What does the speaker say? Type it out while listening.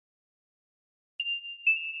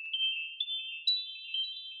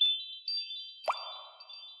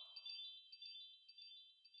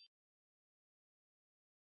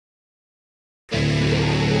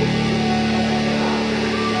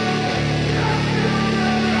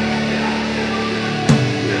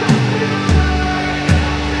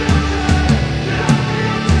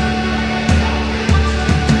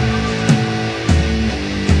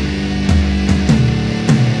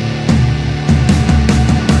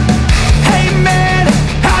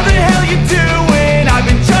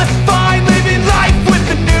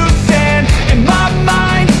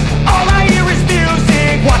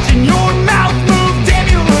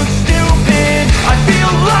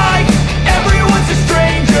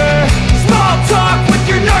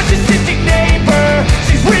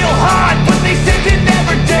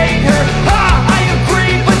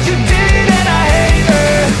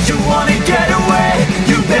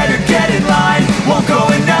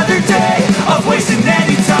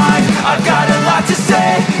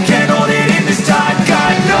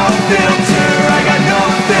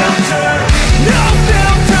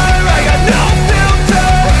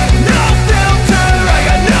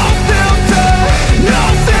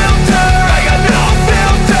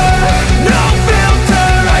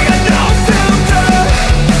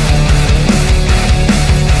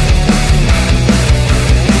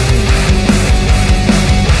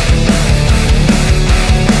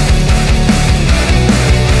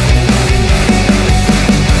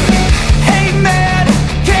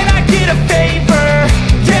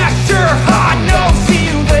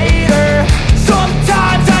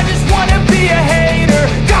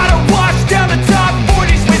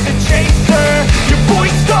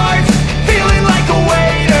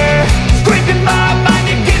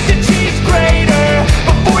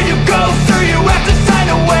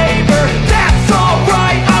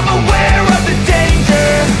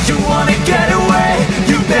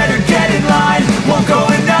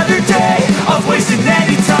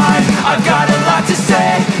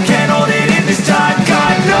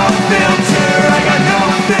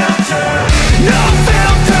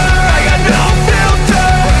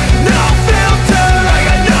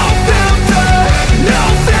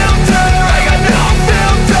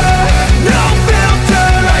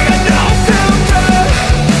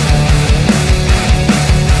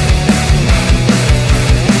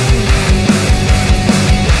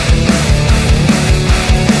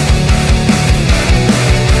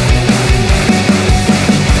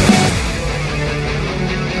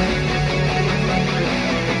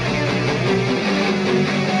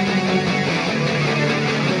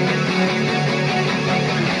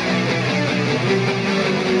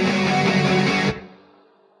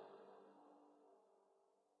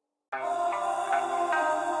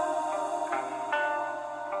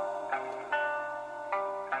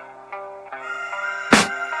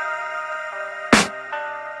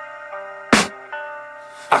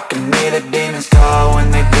I can hear the demons call when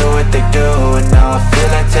they do what they do. And now I feel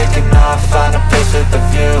like taking off, find a place with a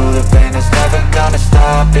view. The pain is never gonna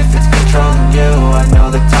stop if it's controlling you. I know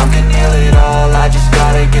that time can heal it all, I just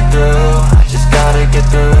gotta get through. I just gotta get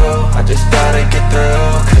through, I just gotta get through.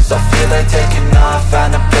 Cause I feel like taking off,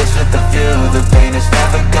 find a place with a view. The pain is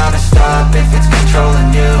never gonna stop if it's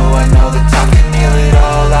controlling you. I know that time can heal it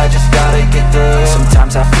all, I just gotta get through.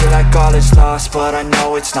 Sometimes I feel like all is lost, but I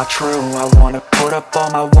know it's not true. I wanna put up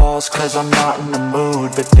all my walls cause I'm not in the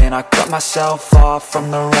mood, but then I cut myself off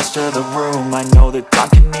from the rest of the room. I know that time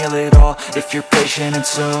can heal it all if you're patient and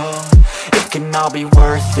soon it can all be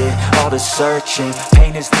worth it, all the searching.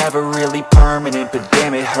 Pain is never really permanent, but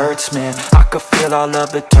damn it hurts, man. I could feel all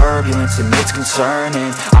of the turbulence and it's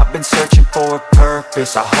concerning. I've been searching for a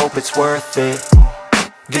purpose, I hope it's worth it.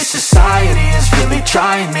 This society is really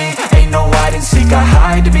trying me. Ain't no hide and seek, I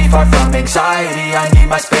hide to be far from anxiety. I need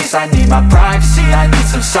my space, I need my privacy. I need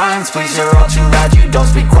some silence, please, you're all too loud. You don't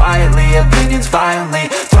speak quietly, opinions violently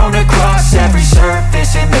thrown across every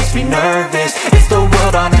surface. It makes me nervous, is the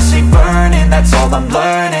world honestly burning? That's all I'm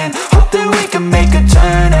learning. Hope that we can make a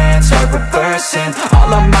turn and start reversing all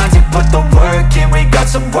our minds and put the work in. We got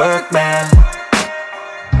some work, man.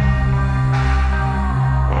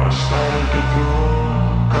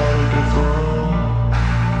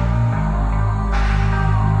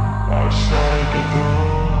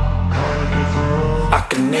 I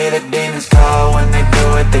can hear the demons call when they do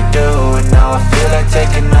what they do. And now I feel like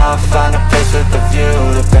taking off, find a place with a view.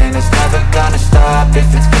 The pain is never gonna stop if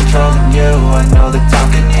it's controlling you. I know that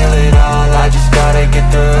time can heal it all, I just gotta get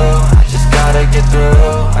through. I just gotta get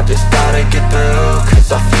through, I just gotta get through.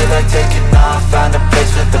 Cause I feel like taking off, find a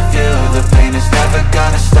place with a view. The pain is never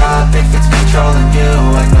gonna stop if it's controlling you.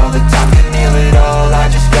 I know that time can heal it all, I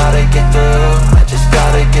just gotta get through. I just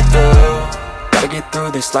gotta get through. Gotta get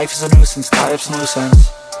through this, life is a nuisance, tie up some loose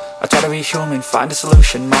ends. I try to be human, find a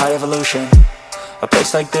solution, my evolution. A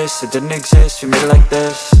place like this, it didn't exist, we made it like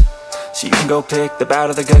this. So you can go pick the bad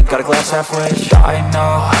or the good, got a glass halfway. I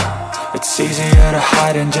know, it's easier to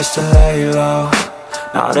hide than just to lay low.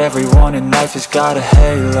 Not everyone in life has got a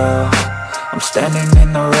halo. I'm standing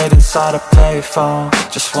in the red inside a payphone,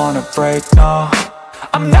 just wanna break, no.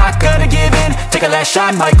 I'm not gonna give in, take a last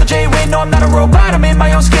shot, Michael J. Win. No, I'm not a robot, I'm in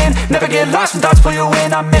my own skin. Never get lost when thoughts pull you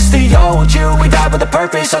in. I miss the old you, we died with a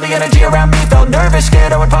purpose. All the energy around me felt nervous,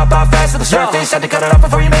 scared I would pop off fast to the surface. Had to cut it off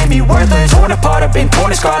before you made me worthless. Torn apart, I've been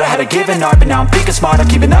torn and scarred. I had a given art, but now I'm thinking smart. I'm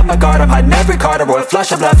keeping up my guard, I'm hiding every card. A royal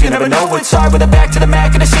flush of love, you never know what's hard. With a back to the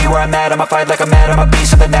mat, gonna see where I'm at. I'ma fight like I'm mad, I'ma be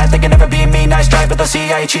something that they can never be me. Nice try, but they'll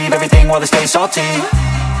see I achieve everything while they stay salty.